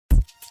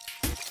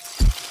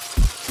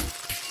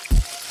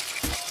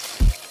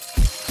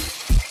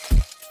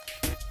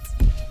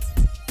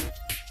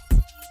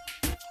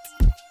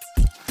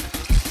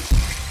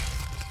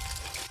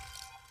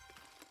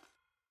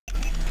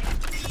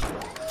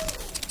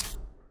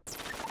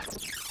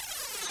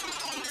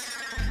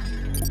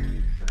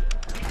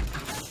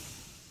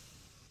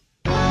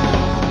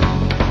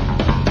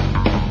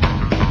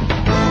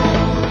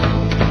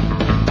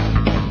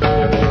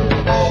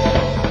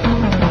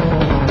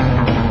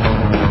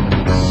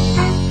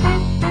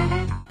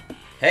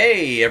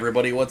Hey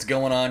everybody, what's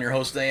going on? Your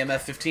host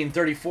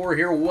AMF1534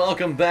 here.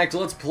 Welcome back to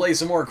Let's Play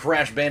some more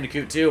Crash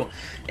Bandicoot 2.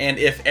 And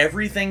if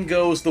everything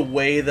goes the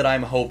way that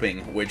I'm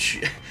hoping, which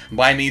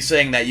by me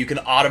saying that you can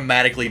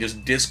automatically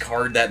just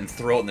discard that and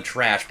throw it in the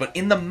trash, but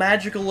in the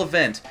magical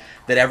event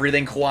that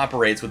everything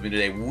cooperates with me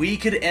today, we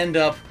could end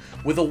up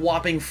with a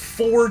whopping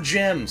 4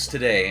 gems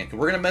today.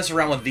 We're going to mess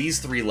around with these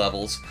 3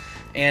 levels.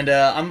 And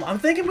I'm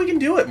thinking we can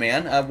do it,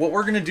 man. What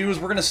we're going to do is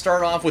we're going to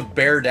start off with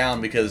Bear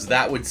Down, because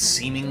that would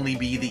seemingly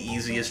be the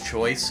easiest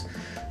choice.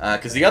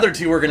 Because the other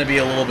two are going to be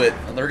a little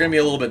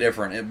bit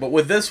different. But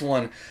with this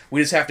one,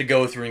 we just have to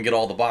go through and get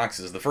all the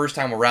boxes. The first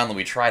time around that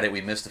we tried it, we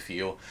missed a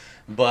few.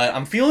 But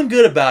I'm feeling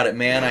good about it,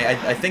 man.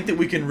 I think that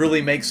we can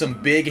really make some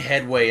big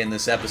headway in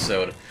this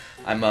episode.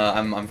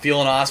 I'm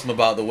feeling awesome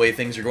about the way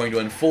things are going to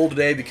unfold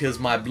today, because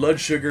my blood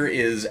sugar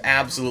is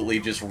absolutely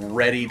just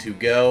ready to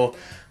go.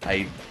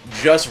 I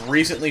just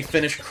recently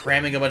finished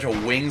cramming a bunch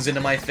of wings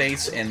into my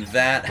face, and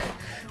that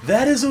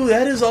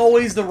is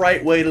always the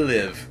right way to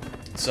live.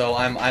 So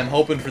I'm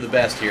hoping for the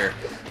best here.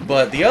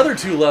 But the other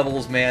 2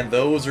 levels, man,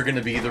 those are going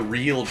to be the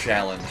real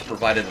challenge,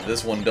 provided that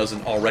this one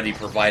doesn't already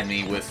provide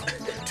me with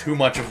too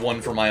much of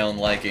one for my own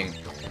liking.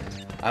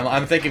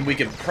 I'm thinking we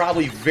could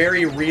probably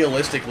very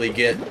realistically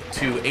get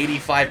to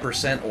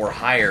 85% or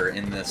higher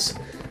in this.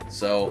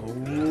 So,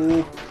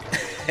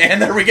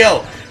 and there we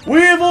go.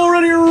 We've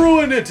already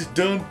ruined it.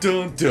 Dun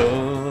dun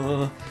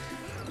dun.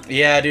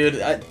 Yeah,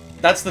 dude.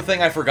 That's the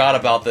thing I forgot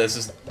about this.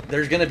 Is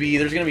there's gonna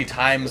be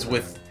times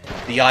with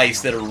the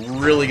ice that are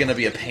really gonna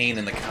be a pain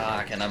in the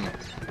cock, and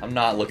I'm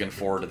not looking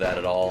forward to that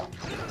at all.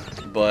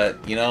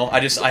 But you know, I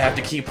have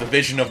to keep the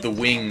vision of the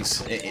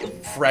wings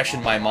fresh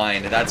in my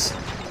mind.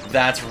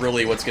 That's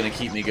really what's gonna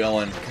keep me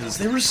going, because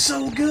they were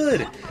so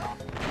good.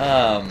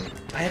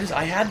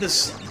 I had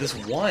this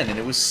one, and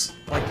it was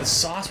like the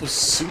sauce was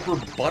super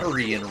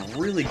buttery and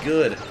really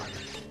good.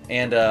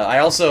 And I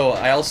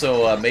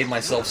also made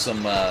myself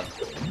some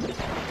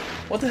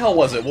what the hell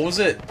was it? What was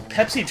it?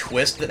 Pepsi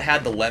Twist that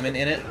had the lemon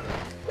in it.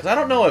 Because I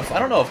don't know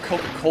if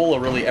Coca-Cola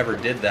really ever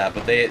did that,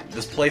 but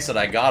this place that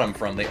I got them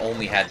from, they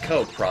only had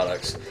Coke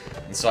products,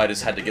 and so I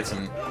just had to get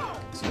some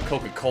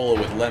Coca-Cola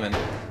with lemon.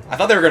 I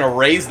thought they were gonna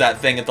raise that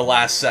thing at the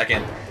last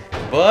second,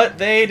 but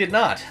they did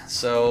not.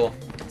 So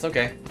it's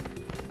okay.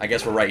 I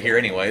guess we're right here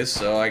anyways,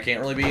 so I can't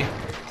really be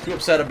too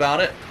upset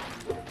about it.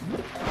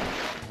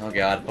 Oh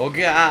god. Oh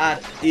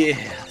god!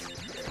 Yeah!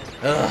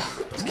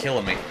 Ugh, it's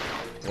killing me.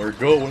 We're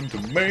going to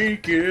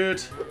make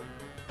it!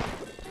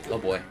 Oh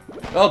boy.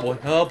 Oh boy.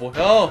 Oh boy.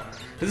 Oh!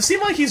 Does it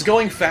seem like he's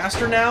going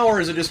faster now, or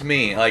is it just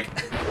me? Like,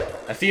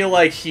 I feel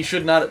like he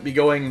should not be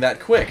going that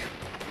quick.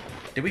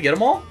 Did we get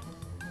them all?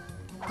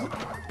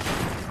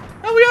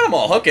 Oh, we got them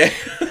all. Okay.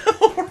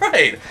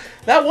 Alright.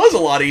 That was a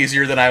lot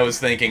easier than I was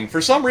thinking.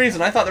 For some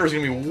reason, I thought there was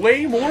going to be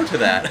way more to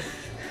that.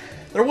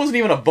 There wasn't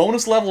even a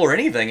bonus level or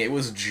anything. It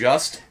was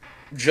just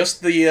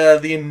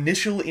the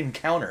initial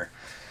encounter.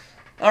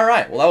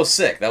 Alright, well that was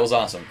sick. That was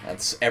awesome.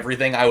 That's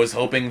everything I was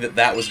hoping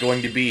that was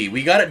going to be.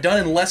 We got it done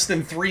in less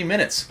than 3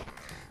 minutes.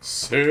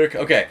 Sick.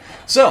 Okay,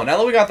 so now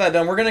that we got that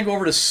done, we're going to go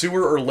over to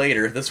Sewer or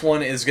Later. This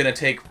one is going to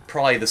take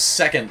probably the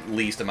second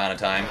least amount of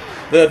time.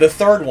 The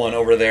third one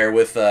over there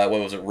with, what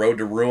was it, Road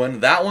to Ruin,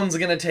 that one's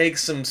going to take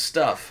some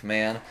stuff,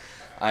 man.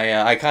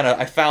 I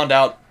found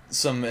out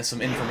some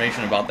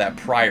information about that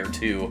prior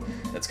to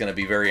that's going to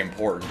be very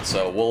important,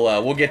 so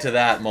we'll get to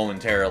that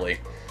momentarily.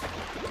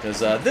 Because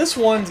this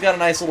one's got a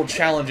nice little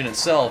challenge in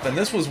itself, and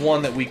this was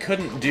one that we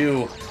couldn't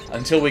do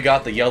until we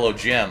got the yellow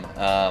gem.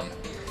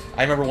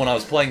 I remember when I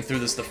was playing through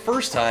this the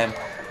first time,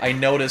 I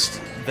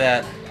noticed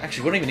that...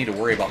 Actually, we don't even need to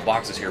worry about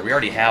boxes here. We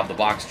already have the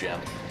box gem.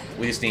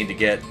 We just need to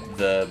get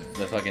the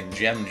fucking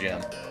gem.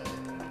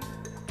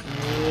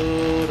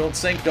 Ooh, don't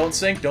sink, don't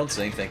sink, don't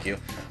sink, thank you.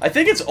 I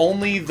think it's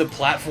only the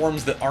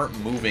platforms that aren't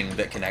moving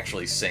that can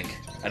actually sink.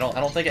 I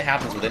don't think it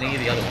happens with any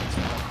of the other ones.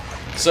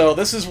 So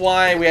this is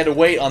why we had to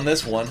wait on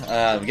this one.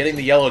 Getting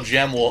the yellow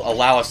gem will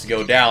allow us to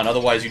go down,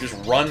 otherwise you just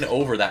run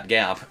over that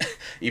gap.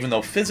 Even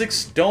though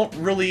physics don't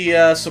really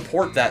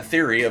support that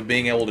theory of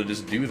being able to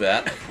just do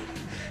that.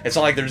 It's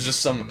not like there's just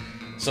some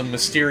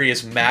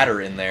mysterious matter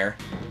in there.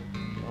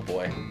 Oh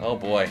boy, oh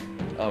boy,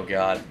 oh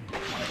god.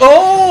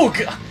 Oh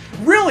god!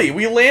 Really?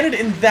 We landed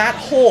in that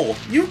hole?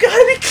 You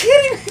gotta be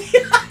kidding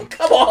me!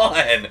 Come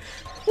on!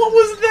 What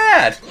was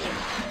that?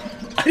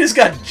 I just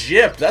got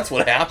gypped, that's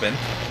what happened.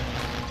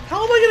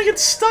 How am I gonna get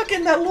stuck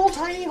in that little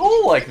tiny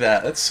hole like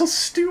that? That's so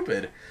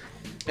stupid.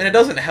 And it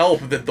doesn't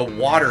help that the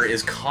water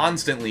is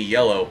constantly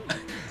yellow.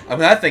 I mean,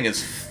 that thing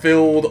is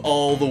filled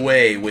all the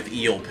way with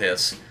eel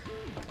piss.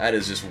 That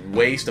is just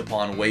waste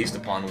upon waste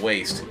upon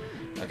waste.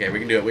 Okay, we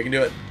can do it, we can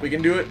do it, we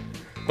can do it.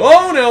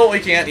 Oh no, we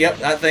can't. Yep,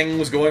 that thing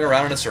was going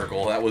around in a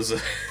circle. That was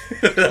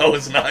that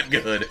was not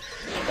good.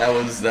 That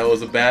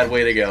was a bad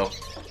way to go.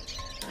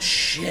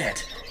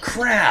 Shit.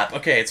 Crap!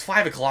 Okay, it's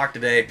 5 o'clock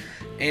today,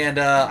 and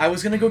I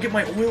was gonna go get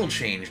my oil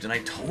changed, and I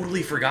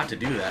totally forgot to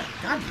do that.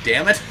 God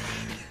damn it!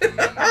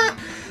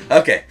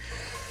 Okay.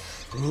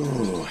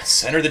 Ooh,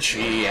 center the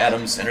chi,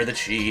 Adam, center the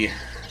chi.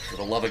 For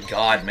the love of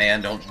God,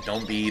 man,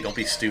 don't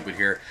be stupid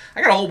here.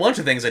 I got a whole bunch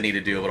of things I need to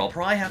do, but I'll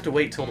probably have to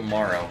wait till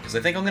tomorrow because I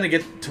think I'm gonna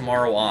get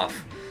tomorrow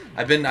off.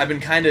 I've been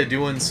kind of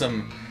doing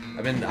some.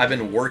 I've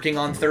been working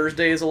on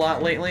Thursdays a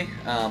lot lately,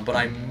 but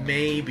I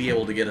may be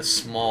able to get a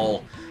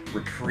small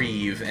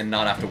reprieve and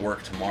not have to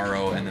work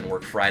tomorrow and then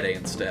work Friday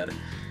instead.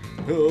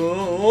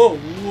 Oh,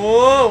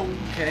 whoa!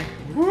 Okay,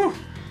 woo!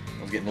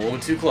 I was getting a little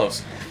bit too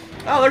close.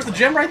 Oh, there's the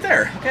gym right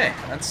there. Okay,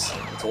 that's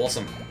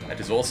awesome. That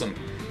is awesome.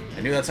 I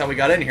knew that's how we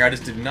got in here. I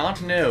just did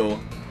not know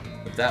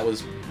that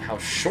was how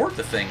short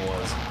the thing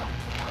was.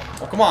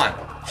 Oh, come on!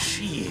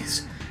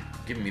 Jeez,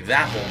 giving me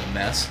that whole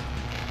mess.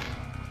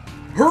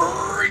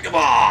 Hurry, come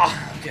on!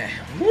 Okay,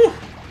 woo!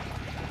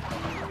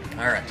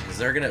 Alright, is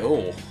there gonna...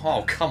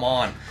 Oh, come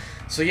on.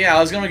 So yeah,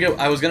 I was gonna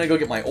go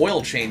get my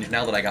oil changed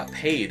now that I got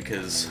paid,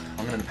 because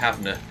I'm gonna be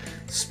having to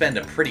spend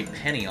a pretty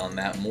penny on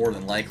that, more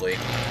than likely.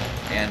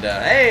 And,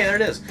 hey, there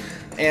it is!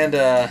 And,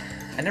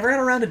 I never got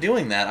around to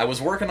doing that. I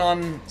was working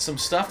on some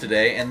stuff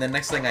today, and then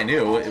next thing I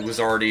knew, it was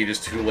already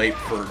just too late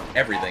for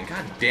everything.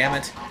 God damn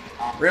it.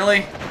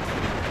 Really?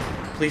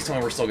 Please tell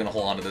me we're still gonna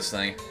hold on to this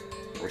thing.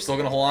 We're still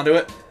gonna hold on to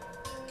it?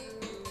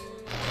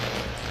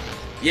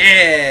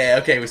 Yeah!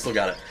 Okay, we still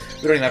got it.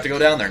 We don't even have to go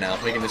down there now.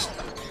 We can just...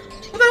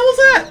 What the hell was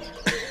that?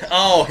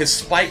 Oh, his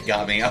spike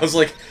got me. I was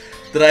like,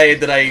 did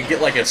I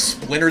get like a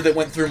splinter that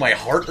went through my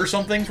heart or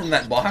something from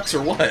that box,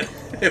 or what?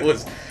 It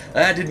was...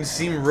 That didn't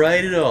seem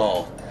right at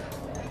all.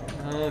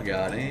 Oh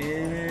god,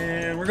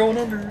 and we're going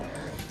under.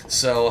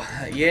 So,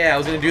 yeah, I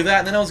was gonna do that,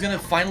 and then I was gonna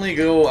finally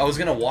go... I was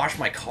gonna wash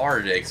my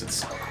car today,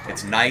 because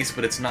it's nice,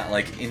 but it's not,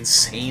 like,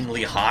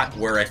 insanely hot,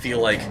 where I feel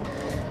like,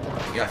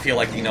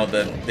 you know,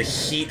 the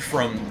heat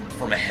from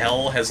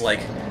hell has,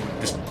 like,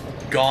 just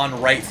gone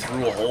right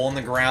through a hole in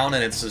the ground,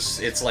 and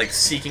it's like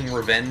seeking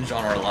revenge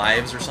on our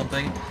lives or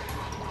something.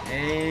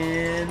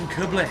 And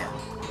kablam.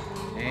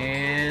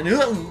 And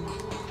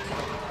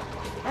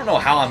I don't know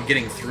how I'm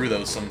getting through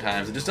those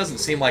sometimes. It just doesn't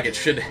seem like it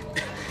should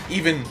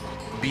even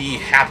be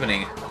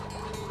happening.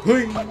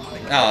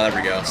 Oh, there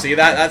we go. See,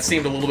 that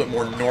seemed a little bit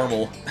more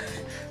normal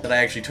that I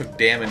actually took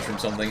damage from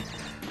something.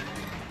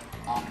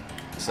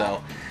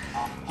 So,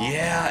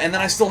 yeah, and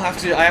then I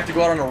have to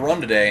go out on a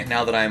run today,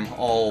 now that I'm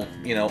all,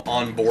 you know,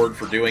 on board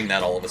for doing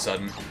that all of a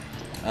sudden.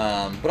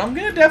 But I'm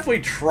gonna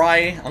definitely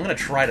try,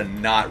 to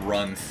not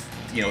run,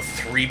 you know,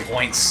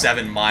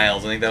 3.7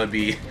 miles. I think that would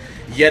be,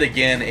 yet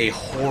again, a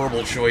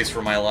horrible choice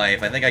for my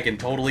life. I think I can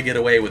totally get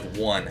away with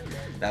 1.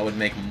 That would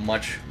make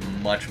much,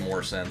 much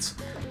more sense.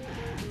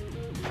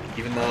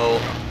 Even though,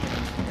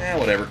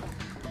 whatever.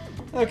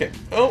 Okay.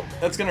 Oh,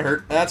 that's gonna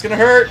hurt. That's gonna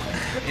hurt!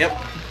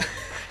 Yep.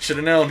 Should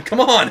have known.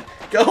 Come on!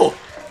 Go!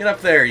 Get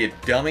up there, you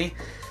dummy.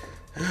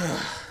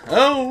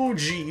 Oh,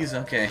 jeez.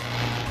 Okay.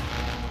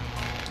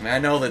 I mean, I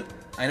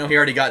know he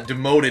already got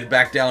demoted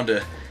back down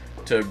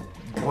to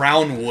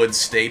Brownwood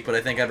state, but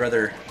I think I'd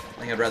rather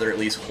at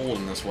least hold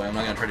him this way. I'm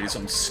not gonna try to do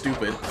something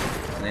stupid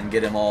and then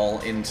get him all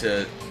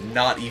into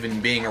not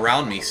even being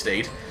around me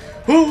state.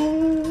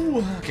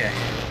 Ooh, okay.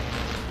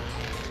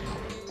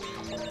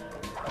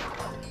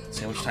 Let's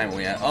see how much time are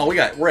we at? Oh,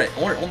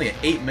 we're only at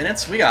 8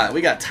 minutes. We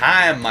got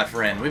time, my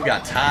friend. We've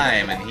got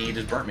time, and he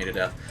just burnt me to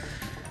death.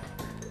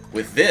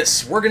 With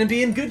this, we're gonna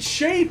be in good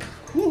shape.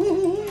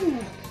 Woo-hoo-hoo.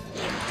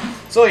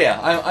 So yeah,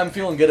 I'm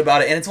feeling good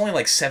about it, and it's only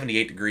like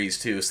 78 degrees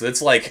too, so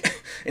it's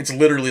like, it's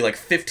literally like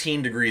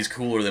 15 degrees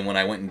cooler than when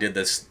I went and did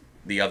this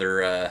the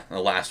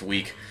last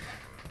week.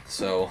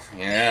 So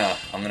yeah,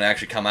 I'm gonna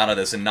actually come out of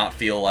this and not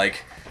feel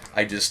like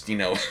I just, you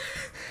know,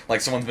 like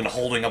someone's been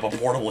holding up a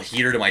portable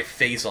heater to my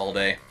face all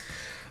day.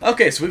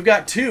 Okay, so we've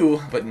got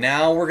 2, but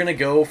now we're gonna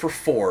go for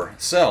 4.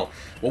 So,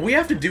 what we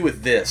have to do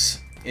with this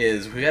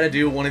is we gotta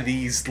do one of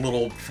these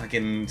little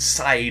fucking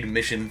side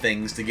mission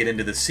things to get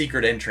into the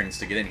secret entrance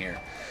to get in here.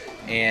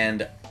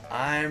 And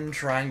I'm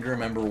trying to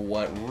remember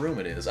what room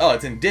it is. Oh,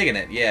 it's in Digging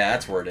It. Yeah,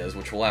 that's where it is,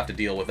 which we'll have to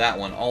deal with that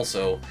one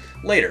also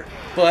later.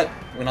 But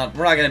we're not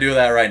going to do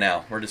that right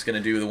now. We're just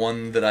going to do the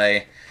one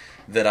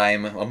that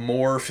I'm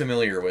more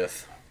familiar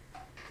with.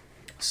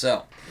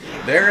 So,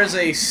 there's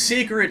a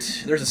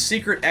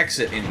secret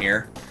exit in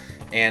here,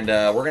 and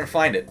we're going to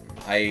find it.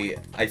 I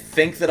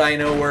think that I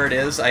know where it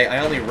is. I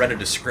only read a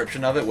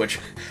description of it, which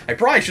I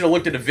probably should have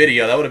looked at a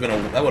video. That would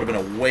have been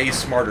a way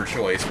smarter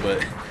choice,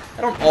 but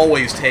I don't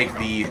always take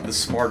the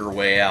smarter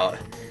way out.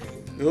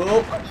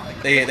 Oh,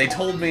 they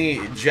told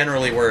me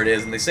generally where it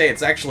is, and they say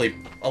it's actually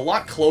a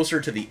lot closer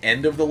to the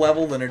end of the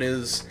level than it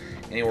is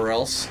anywhere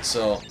else.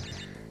 So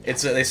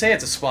they say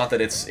it's a spot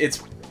that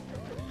it's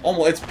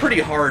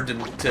pretty hard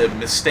to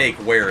mistake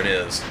where it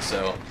is.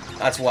 So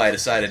that's why I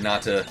decided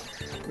not to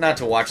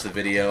watch the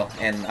video,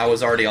 and I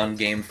was already on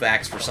Game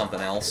Facts for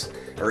something else,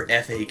 or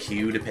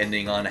FAQ,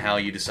 depending on how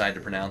you decide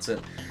to pronounce it.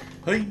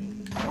 Hey,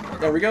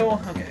 there we go.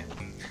 Okay.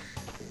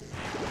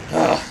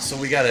 So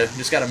we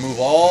just gotta move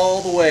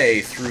all the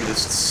way through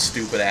this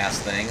stupid ass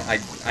thing. I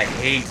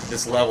hate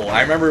this level.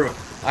 I remember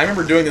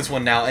doing this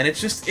one now, and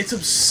it's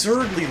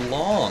absurdly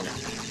long.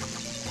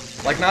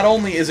 Like, not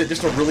only is it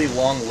just a really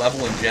long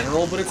level in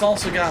general, but it's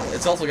also got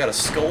a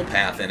skull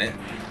path in it.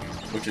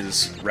 which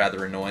is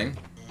rather annoying.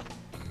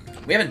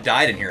 We haven't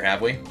died in here,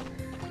 have we?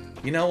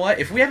 You know what?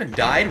 If we haven't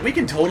died, we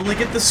can totally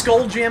get the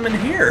skull gem in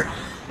here.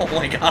 Oh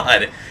my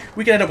god.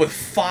 We can end up with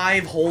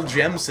 5 whole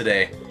gems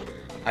today.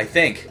 I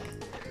think.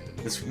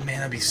 Man,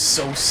 that'd be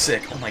so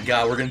sick. Oh my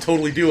god, we're gonna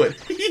totally do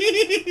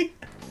it.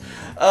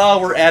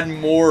 Oh, we're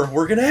adding more.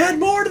 We're gonna add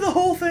more to the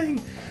whole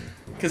thing.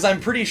 Because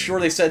I'm pretty sure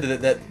they said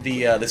that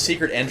the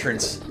secret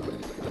entrance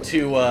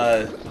to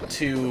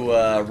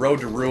Road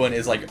to Ruin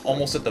is like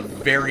almost at the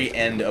very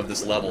end of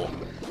this level,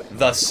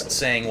 thus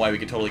saying why we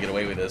could totally get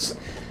away with this.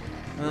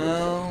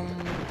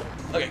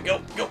 Okay, go,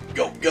 go,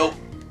 go, go.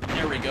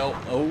 There we go.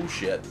 Oh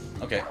shit.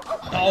 Okay.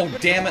 Oh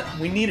damn it.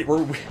 We need it.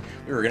 We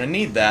were gonna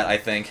need that, I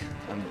think.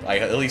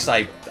 At least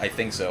I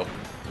think so.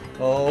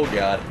 Oh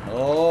god.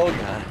 Oh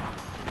god.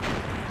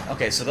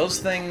 Okay, so those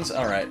things.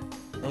 All right.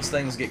 Those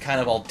things get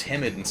kind of all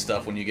timid and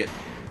stuff when you get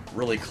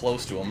really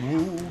close to them.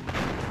 Ooh.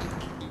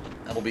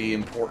 That'll be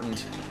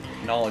important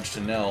knowledge to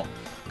know.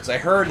 Because I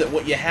heard that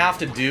what you have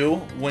to do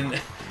when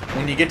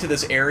you get to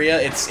this area,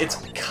 it's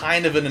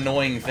kind of an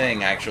annoying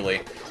thing,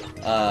 actually.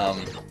 Oh!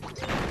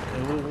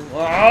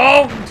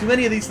 Too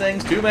many of these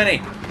things. Too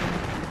many.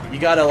 You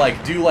gotta,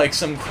 like, do, like,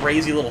 some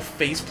crazy little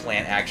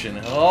faceplant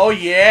action. Oh,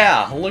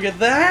 yeah! Look at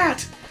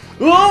that!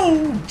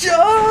 Oh!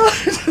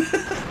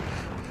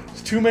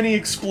 Too many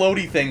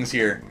explodey things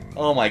here.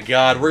 Oh my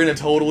god, we're gonna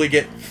totally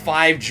get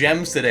 5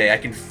 gems today. I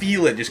can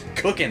feel it just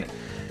cooking.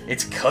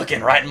 It's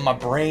cooking right in my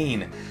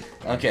brain.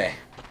 Okay,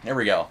 there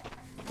we go.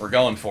 We're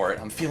going for it.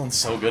 I'm feeling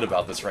so good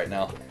about this right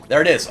now.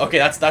 There it is. Okay,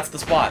 that's the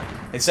spot.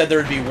 They said there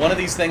would be one of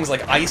these things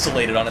like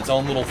isolated on its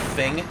own little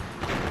thing,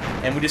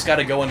 and we just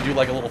gotta go and do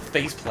like a little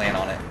face plant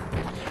on it.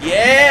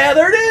 Yeah,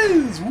 there it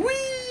is!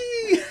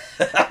 Whee!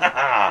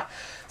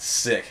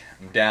 Sick.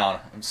 I'm down.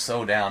 I'm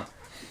so down.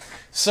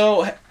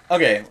 So,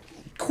 okay.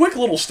 Quick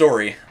little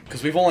story,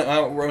 because we've only,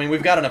 I mean,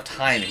 we've got enough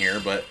time here,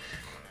 but,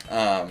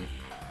 have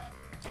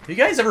you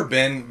guys ever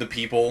been the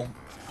people,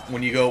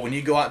 when you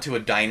go out to a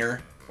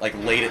diner, like,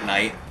 late at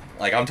night,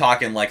 like, I'm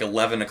talking, like,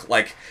 11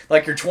 o'clock,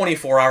 like your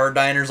 24-hour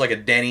diners, like a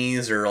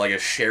Denny's, or, like, a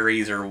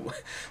Sherry's, or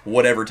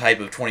whatever type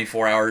of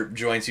 24-hour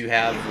joints you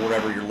have,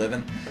 wherever you're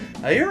living?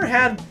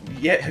 Have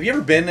you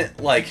ever been,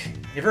 like,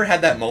 you ever had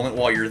that moment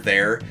while you're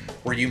there,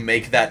 where you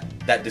make that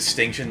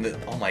distinction that,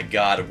 oh my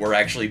god, we're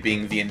actually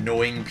being the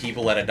annoying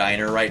people at a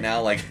diner right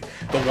now, like,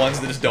 the ones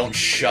that just don't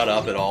shut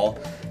up at all?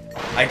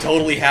 I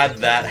totally had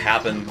that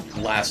happen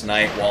last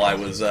night while I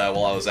was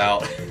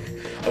out.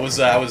 I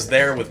was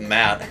there with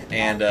Matt,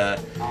 and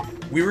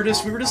we were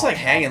just like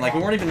hanging, like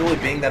we weren't even really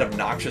being that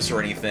obnoxious or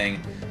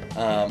anything,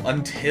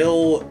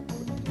 until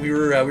we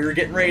were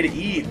getting ready to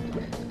eat,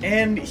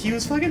 and he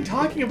was fucking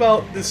talking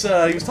about this.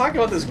 He was talking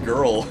about this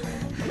girl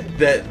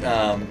that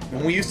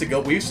when we used to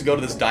go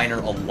to this diner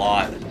a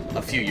lot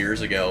a few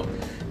years ago,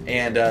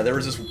 and there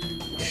was this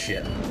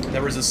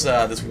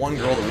this one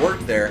girl that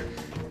worked there,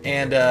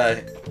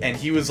 and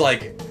he was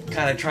like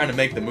kind of trying to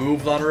make the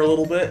moves on her a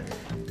little bit.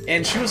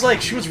 And she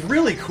was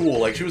really cool.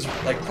 Like, she was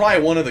like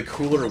probably one of the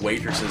cooler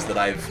waitresses that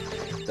I've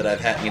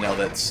had, you know,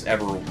 that's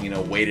ever, you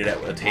know, waited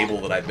at a table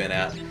that I've been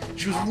at.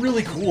 She was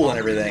really cool and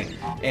everything.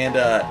 And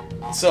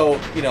so,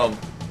 you know,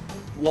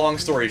 long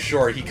story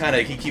short, he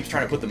keeps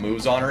trying to put the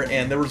moves on her.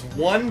 And there was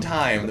one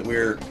time that we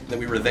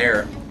were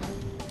there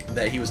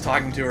that he was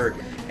talking to her,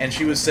 and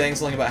she was saying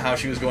something about how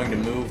she was going to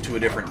move to a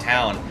different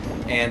town,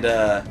 and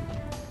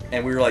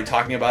we were like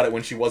talking about it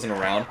when she wasn't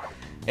around.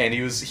 And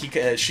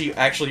she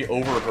actually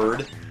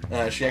overheard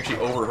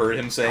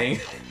him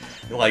saying,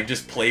 like,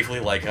 just playfully,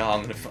 like, oh,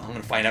 I'm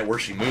gonna find out where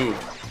she moved,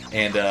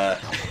 and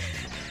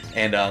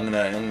I'm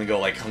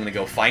gonna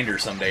go find her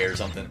someday or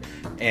something.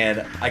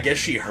 And I guess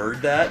she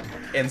heard that,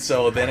 and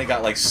so then it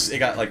got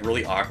like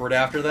really awkward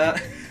after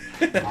that.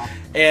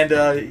 And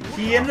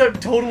he ended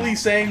up totally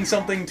saying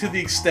something to the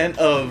extent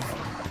of,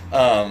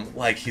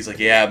 like, he's like,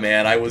 yeah,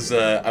 man, I was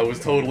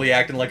totally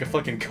acting like a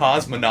fucking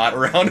cosmonaut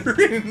around her,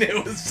 and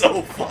it was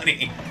so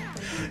funny.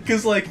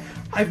 Because, like,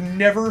 I've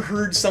never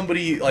heard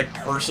somebody, like,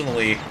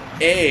 personally,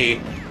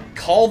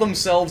 call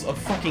themselves a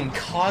fucking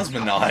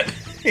cosmonaut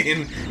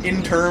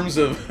in terms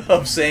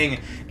of saying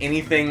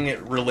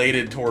anything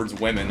related towards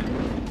women.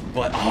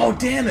 But, oh,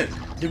 damn it!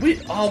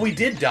 We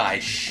did die.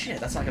 Shit,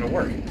 that's not gonna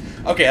work.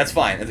 Okay, that's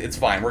fine. It's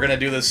fine. We're gonna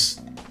do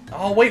this.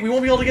 Oh, wait, we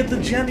won't be able to get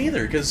the gem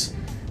either, because,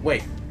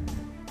 wait.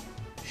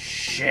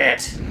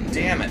 Shit!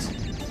 Damn it!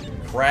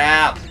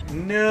 Crap!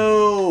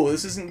 No!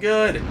 This isn't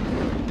good!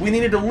 We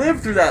needed to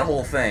live through that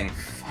whole thing!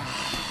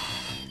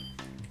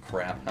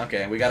 Crap.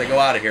 Okay, we gotta go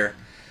out of here.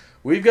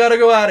 We've gotta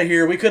go out of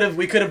here. We could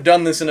have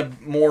done this in a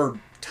more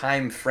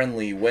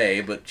time-friendly way,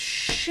 but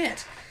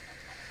shit!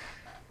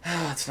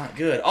 That's not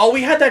good. Oh,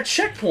 we had that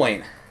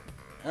checkpoint!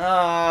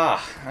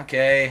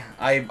 Okay.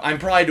 I'm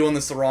probably doing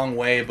this the wrong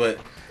way, but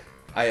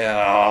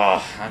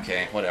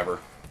okay, whatever.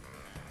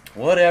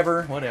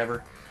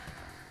 Whatever.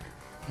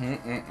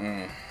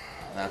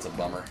 That's a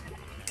bummer.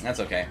 That's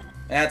okay.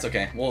 That's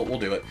okay. We'll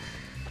do it.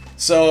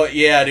 So,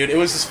 yeah, dude, it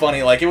was just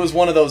funny. Like, it was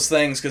one of those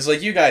things, because,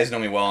 like, you guys know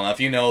me well enough.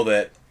 You know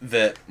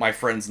that my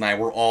friends and I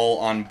were all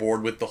on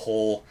board with the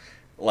whole,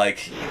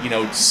 like, you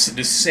know,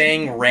 just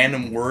saying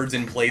random words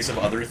in place of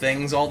other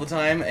things all the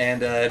time,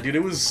 and dude,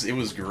 it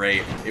was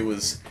great. It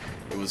was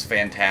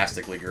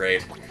fantastically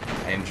great.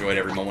 I enjoyed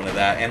every moment of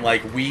that, and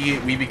like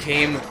we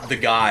became the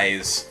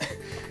guys,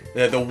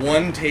 the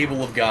one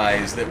table of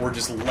guys that were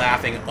just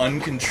laughing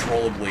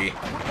uncontrollably,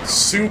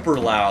 super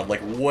loud,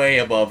 like way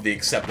above the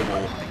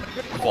acceptable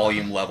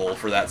volume level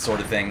for that sort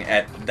of thing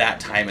at that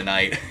time of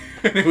night.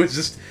 It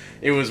was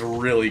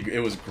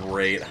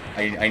great.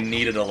 I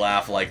needed a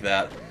laugh like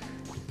that.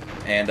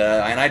 And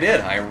I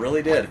did. I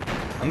really did.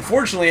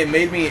 Unfortunately, it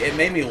made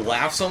me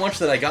laugh so much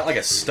that I got like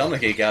a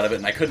stomachache out of it,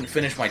 and I couldn't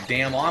finish my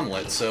damn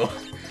omelet. So,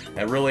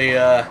 it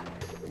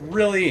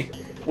really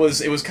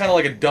was. It was kind of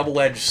like a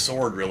double-edged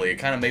sword. Really, it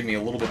kind of made me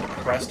a little bit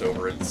depressed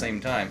over it at the same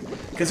time,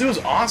 because it was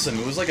awesome.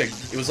 It was like a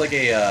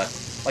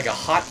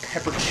hot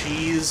pepper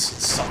cheese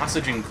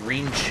sausage and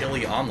green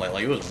chili omelet.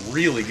 Like, it was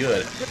really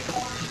good,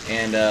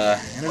 and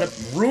ended up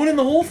ruining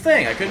the whole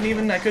thing. I couldn't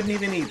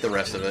even eat the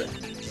rest of it.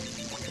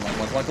 Come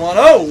on, come on, come on,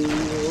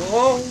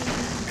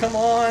 oh, come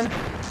on.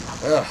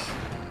 Ugh.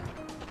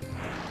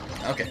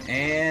 Okay,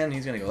 and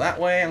he's gonna go that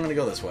way, I'm gonna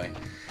go this way.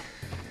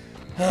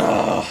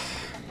 Oh.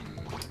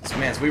 So,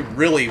 man, so we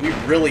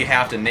really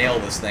have to nail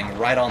this thing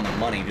right on the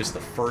money just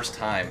the first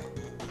time.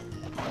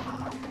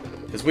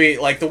 Because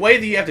the way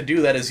that you have to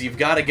do that is you've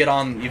got to get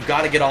on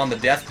the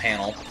death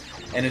panel,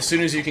 and as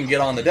soon as you can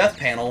get on the death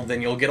panel,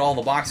 then you'll get all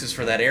the boxes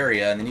for that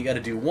area, and then you got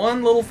to do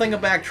one little thing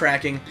of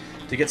backtracking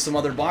to get some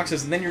other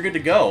boxes, and then you're good to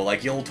go.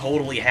 Like, you'll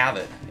totally have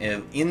it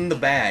in the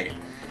bag.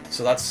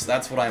 So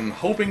that's what I'm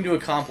hoping to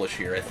accomplish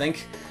here. I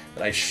think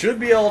that I should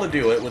be able to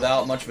do it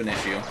without much of an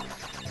issue.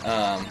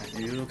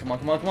 Come on,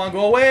 come on, come on,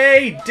 go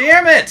away!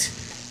 Damn it!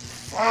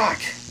 Fuck!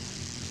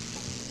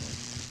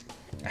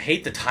 I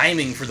hate the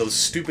timing for those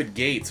stupid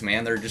gates,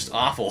 man. They're just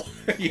awful,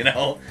 you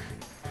know?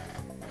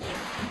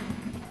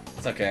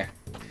 It's okay.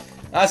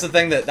 That's the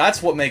thing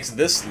that's what makes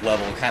this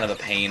level kind of a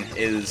pain,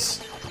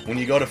 is when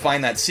you go to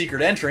find that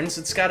secret entrance,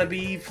 it's gotta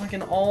be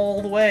fucking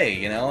all the way,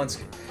 you know?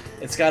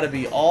 It's gotta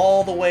be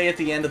all the way at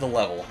the end of the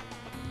level.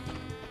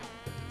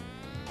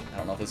 I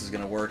don't know if this is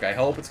gonna work. I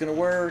hope it's gonna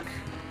work.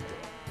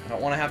 I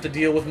don't want to have to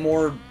deal with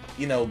more,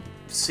 you know,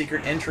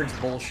 secret entrance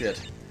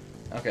bullshit.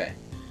 Okay.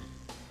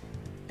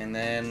 And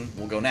then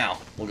we'll go now.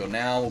 We'll go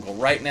now. We'll go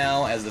right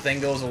now as the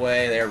thing goes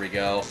away. There we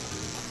go.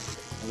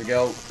 There we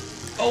go.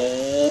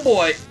 Oh,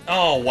 boy.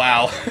 Oh,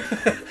 wow.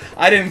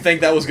 I didn't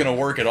think that was going to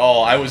work at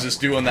all. I was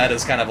just doing that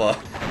as kind of a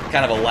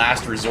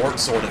last resort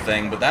sort of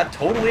thing, but that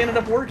totally ended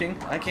up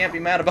working. I can't be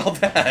mad about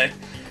that.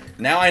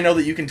 Now I know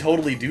that you can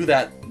totally do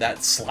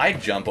that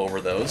slide jump over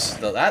those.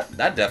 So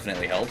that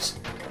definitely helps.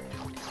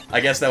 I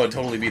guess that would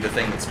totally be the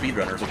thing that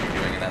speedrunners would be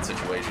doing in that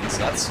situation, so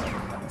that's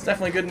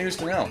definitely good news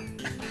to know.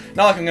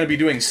 Not like I'm going to be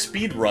doing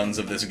speedruns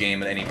of this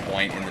game at any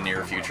point in the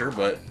near future,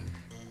 but,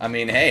 I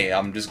mean, hey,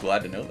 I'm just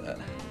glad to know that.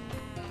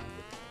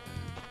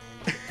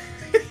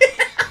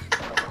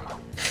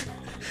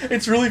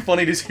 It's really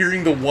funny just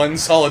hearing the one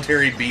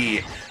solitary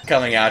bee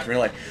coming after me,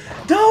 like,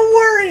 "Don't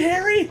worry,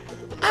 Harry!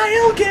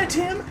 I'll get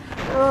him!"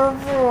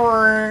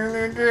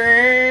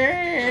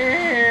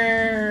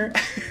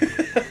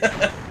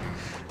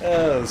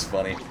 Oh, that was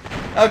funny.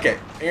 Okay,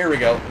 here we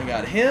go. We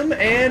got him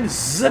and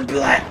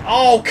Zablat.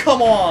 Oh,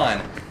 come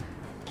on!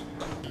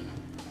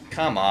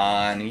 Come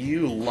on,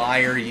 you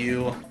liar,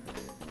 you.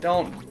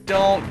 Don't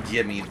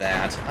give me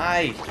that.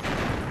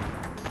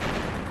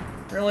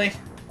 Really?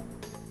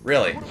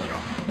 Really?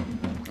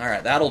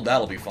 Alright,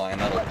 that'll be fine.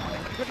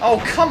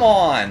 Oh, come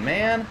on,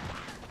 man!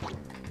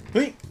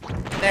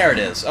 There it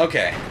is.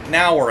 Okay,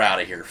 now we're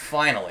out of here,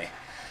 finally.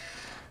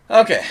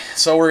 Okay,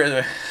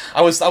 so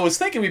I was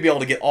thinking we'd be able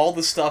to get all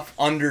this stuff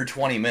under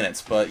 20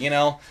 minutes, but, you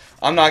know,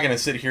 I'm not gonna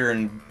sit here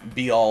and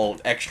be all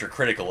extra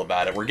critical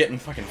about it. We're getting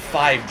fucking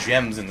 5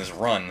 gems in this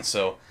run,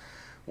 so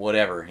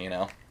whatever, you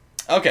know.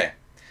 Okay,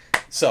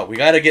 so we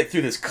gotta get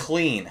through this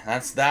clean.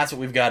 That's what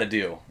we've got to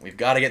do. We've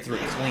got to get through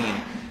it clean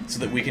so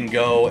that we can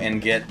go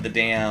and get the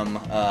damn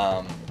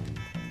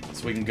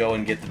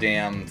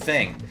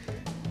thing.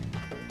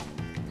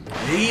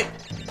 Hey.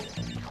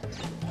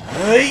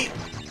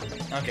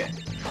 Okay.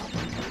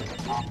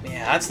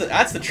 Yeah,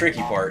 that's the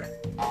tricky part.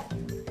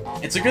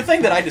 It's a good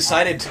thing that I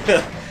decided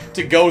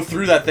to go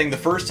through that thing the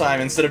first time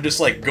instead of just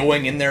like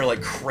going in there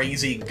like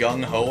crazy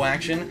gung-ho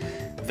action,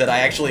 that I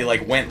actually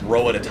like went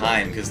row at a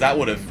time, because that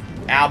would have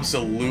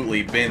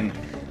absolutely been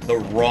the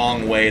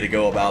wrong way to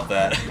go about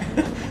that.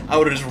 I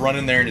would have just run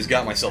in there and just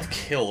got myself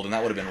killed, and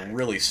that would have been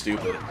really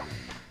stupid.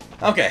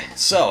 Okay,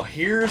 so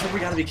here's where we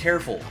gotta be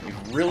careful.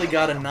 We've really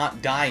gotta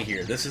not die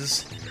here. This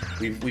is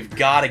we've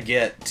gotta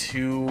get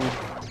to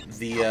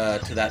the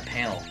to that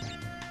panel.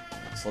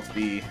 So let's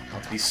be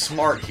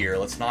smart here.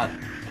 Let's not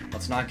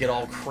get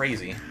all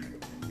crazy.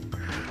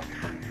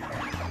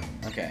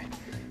 Okay.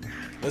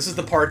 This is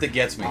the part that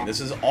gets me. This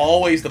is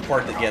always the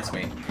part that gets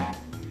me.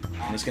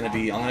 I'm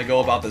gonna go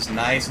about this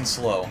nice and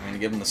slow. I'm gonna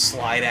give him the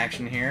slide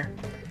action here.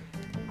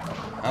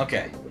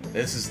 Okay.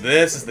 This is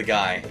the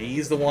guy.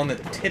 He's the one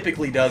that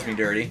typically does me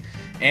dirty.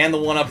 And the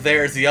one up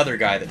there is the other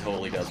guy that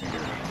totally does me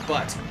dirty.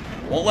 But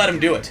won't let him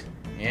do it.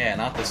 Yeah,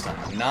 not this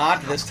time.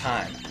 Not this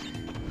time.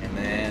 And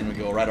then we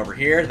go right over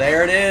here.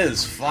 There it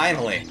is!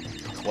 Finally!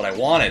 It's what I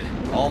wanted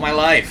all my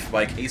life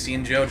by Casey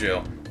and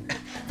JoJo.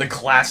 The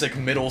classic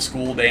middle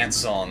school dance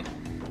song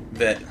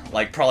that,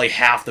 like, probably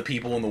half the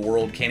people in the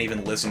world can't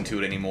even listen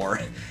to it anymore.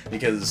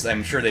 Because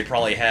I'm sure they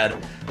probably had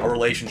a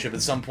relationship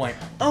at some point.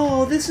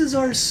 Oh, this is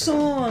our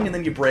song! And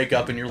then you break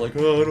up and you're like,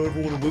 oh, I don't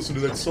ever want to listen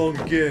to that song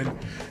again.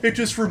 It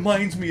just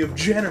reminds me of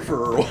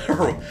Jennifer,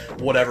 or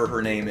whatever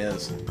her name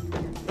is.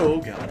 Oh,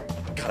 God.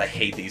 God, I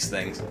hate these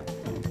things.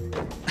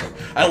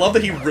 I love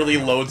that he really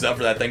loads up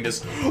for that thing,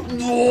 just...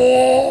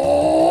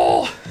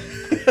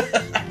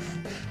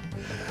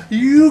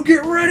 You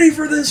get ready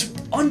for this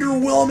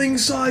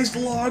underwhelming-sized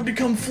log to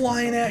come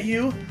flying at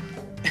you.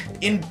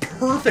 In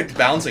perfect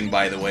bouncing,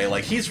 by the way.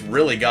 Like, he's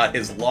really got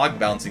his log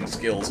bouncing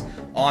skills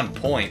on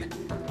point.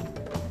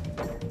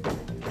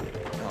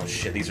 Oh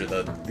shit, these are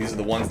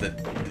the ones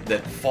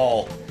that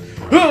fall.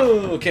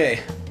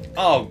 Okay.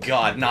 Oh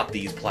god, not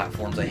these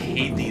platforms. I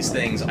hate these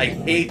things. I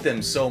hate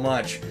them so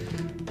much.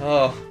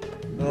 Oh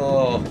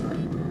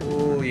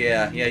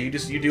yeah, you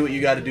do what you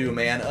gotta do,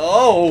 man.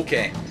 Oh,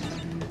 okay.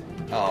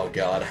 Oh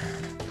god.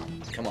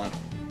 Come on.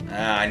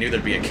 Ah, I knew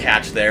there'd be a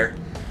catch there.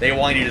 They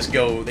want you to just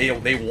go, they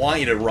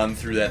want you to run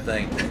through that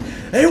thing.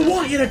 They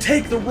want you to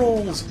take the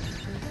rolls!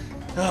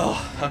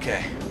 Oh,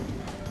 okay.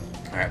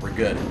 Alright, we're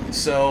good.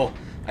 So,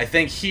 I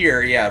think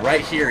here, yeah, right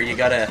here, you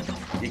gotta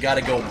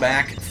go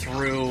back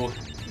through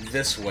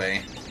this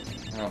way.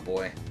 Oh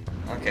boy.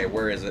 Okay,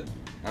 where is it?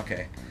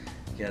 Okay.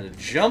 You gotta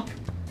jump,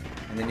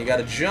 and then you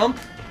gotta jump,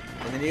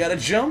 and then you gotta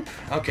jump.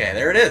 Okay,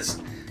 there it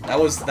is.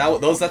 That's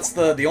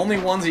the only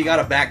ones you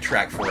gotta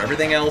backtrack for.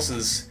 Everything else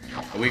is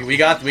we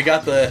got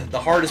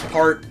the hardest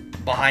part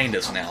behind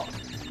us now.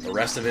 The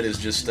rest of it is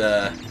just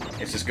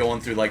it's just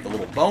going through like the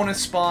little bonus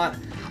spot,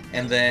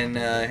 and then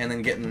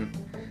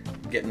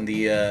getting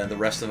the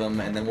rest of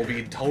them, and then we'll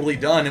be totally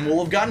done, and we'll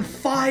have gotten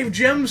 5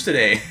 gems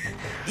today.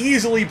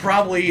 Easily,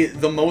 probably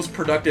the most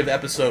productive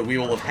episode we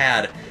will have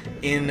had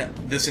in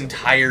this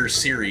entire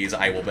series,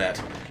 I will bet.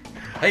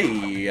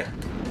 Hey,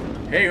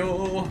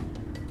 heyo.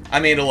 I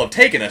mean, it'll have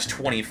taken us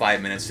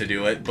 25 minutes to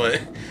do it, but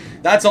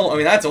that's all. I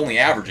mean, that's only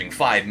averaging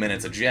 5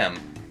 minutes a gem,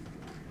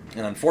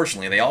 and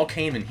unfortunately, they all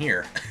came in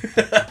here.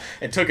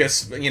 It took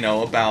us, you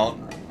know,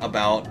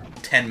 about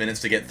 10 minutes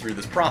to get through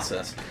this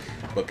process,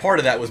 but part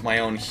of that was my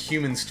own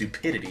human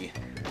stupidity,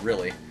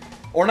 really,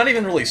 or not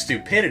even really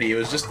stupidity. It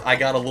was just I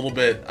got a little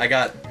bit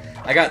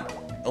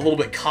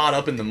caught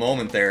up in the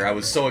moment there. I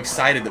was so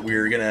excited that we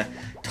were gonna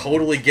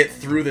totally get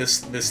through this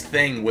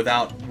thing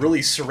without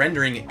really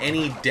surrendering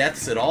any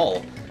deaths at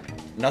all.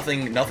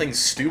 Nothing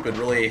stupid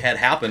really had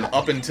happened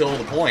up until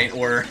the point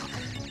where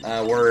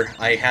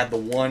I had the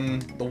one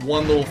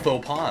little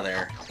faux pas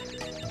there.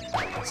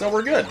 So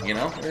we're good, you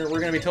know. We're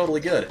gonna be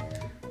totally good.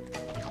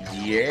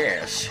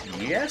 Yes,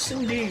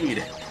 indeed.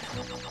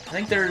 I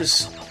think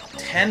there's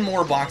 10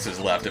 more boxes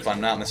left, if I'm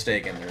not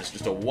mistaken. There's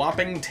just a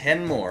whopping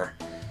 10 more.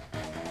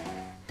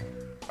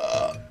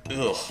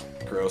 Ugh,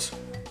 gross.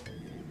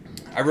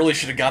 I really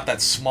should have got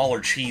that smaller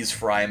cheese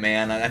fry,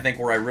 man. I think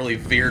where I really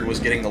veered was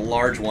getting the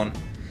large one.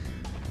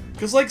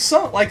 Because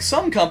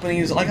some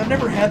companies, like I've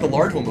never had the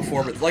large one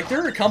before, but like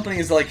there are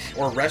companies like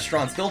or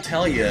restaurants, they'll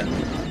tell you,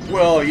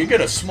 well, you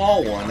get a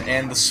small one,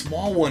 and the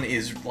small one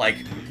is like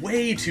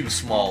way too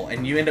small,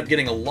 and you end up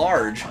getting a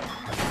large,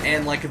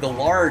 and like the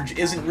large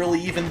isn't really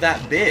even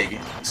that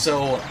big.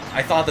 So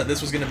I thought that this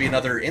was going to be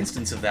another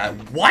instance of that.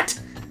 What?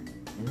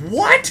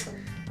 What?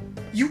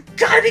 You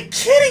gotta be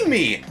kidding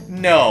me!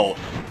 No.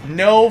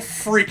 No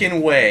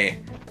freaking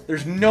way.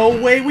 There's no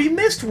way we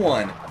missed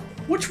one.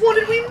 Which one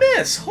did we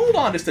miss? Hold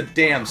on just a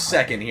damn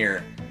second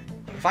here.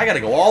 If I gotta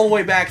go all the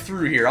way back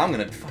through here, I'm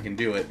gonna fucking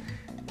do it.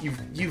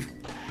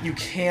 You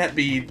can't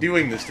be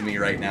doing this to me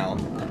right now.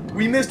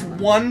 We missed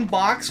one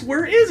box?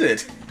 Where is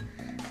it?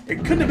 It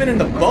couldn't have been in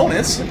the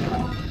bonus.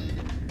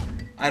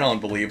 I don't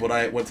believe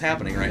what's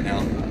happening right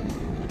now.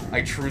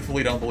 I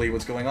truthfully don't believe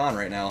what's going on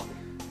right now.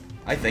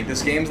 I think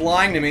this game's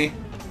lying to me.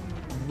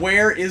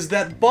 Where is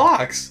that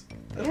box?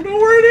 I don't know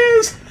where it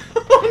is.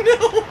 Oh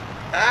no!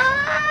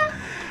 Ah!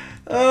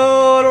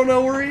 Oh, I don't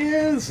know where he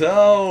is.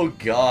 Oh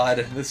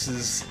god, this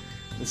is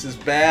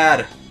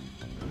bad.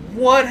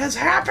 What has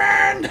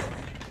happened?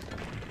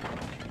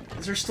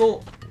 Is there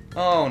still?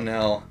 Oh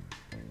no.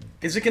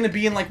 Is it gonna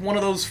be in like one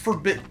of those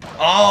forbid?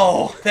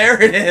 Oh,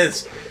 there it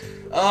is.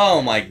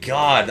 Oh my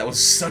god, that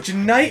was such a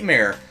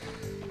nightmare.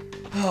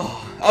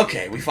 Oh,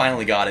 okay, we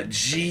finally got it.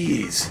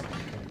 Jeez.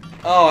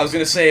 Oh, I was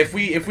gonna say if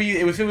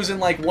it was in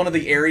like one of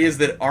the areas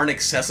that aren't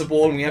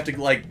accessible and we have to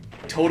like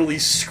totally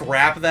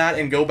scrap that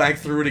and go back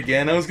through it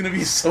again, I was gonna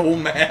be so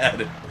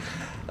mad.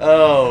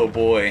 Oh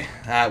boy,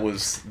 that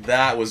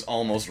was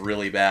almost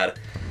really bad.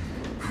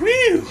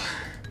 Whew.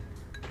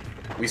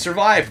 We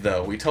survived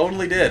though. We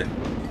totally did.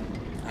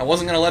 I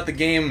wasn't gonna let the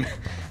game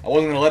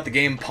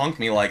punk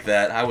me like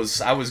that. I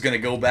was gonna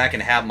go back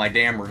and have my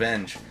damn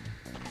revenge.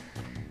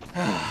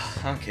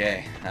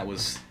 Okay, that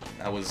was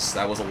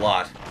a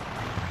lot.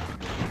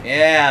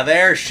 Yeah,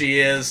 there she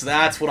is.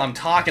 That's what I'm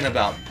talking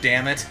about,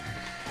 damn it.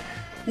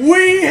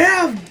 We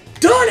have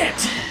done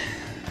it!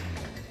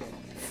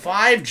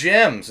 5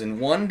 gems in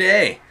one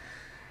day.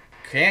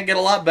 Can't get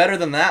a lot better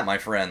than that, my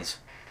friends.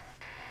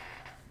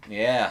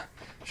 Yeah.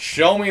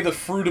 Show me the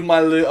fruit of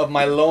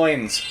my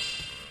loins.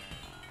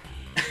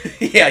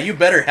 Yeah, you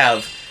better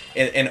have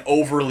an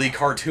overly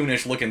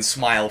cartoonish looking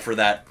smile for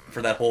that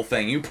whole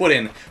thing. You put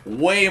in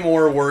way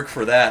more work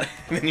for that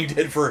than you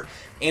did for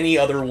any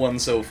other one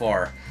so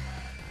far.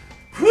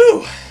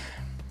 Whew!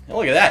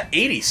 Look at that,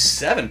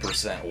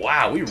 87%.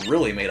 Wow, we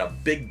really made a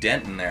big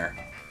dent in there.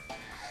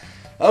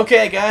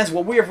 Okay, guys,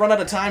 well, we have run out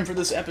of time for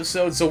this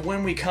episode, so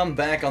when we come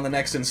back on the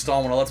next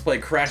installment of Let's Play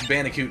Crash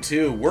Bandicoot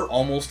 2, we're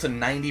almost to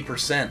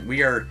 90%.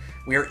 We are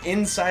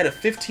inside of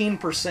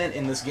 15%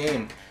 in this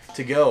game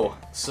to go.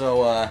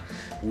 So,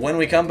 when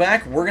we come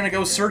back, we're going to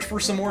go search for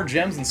some more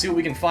gems and see what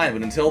we can find.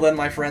 But until then,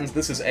 my friends,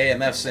 this is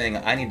AMF saying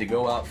I need to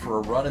go out for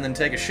a run and then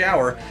take a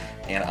shower,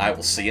 and I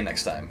will see you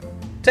next time.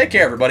 Take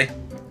care, everybody.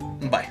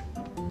 Bye.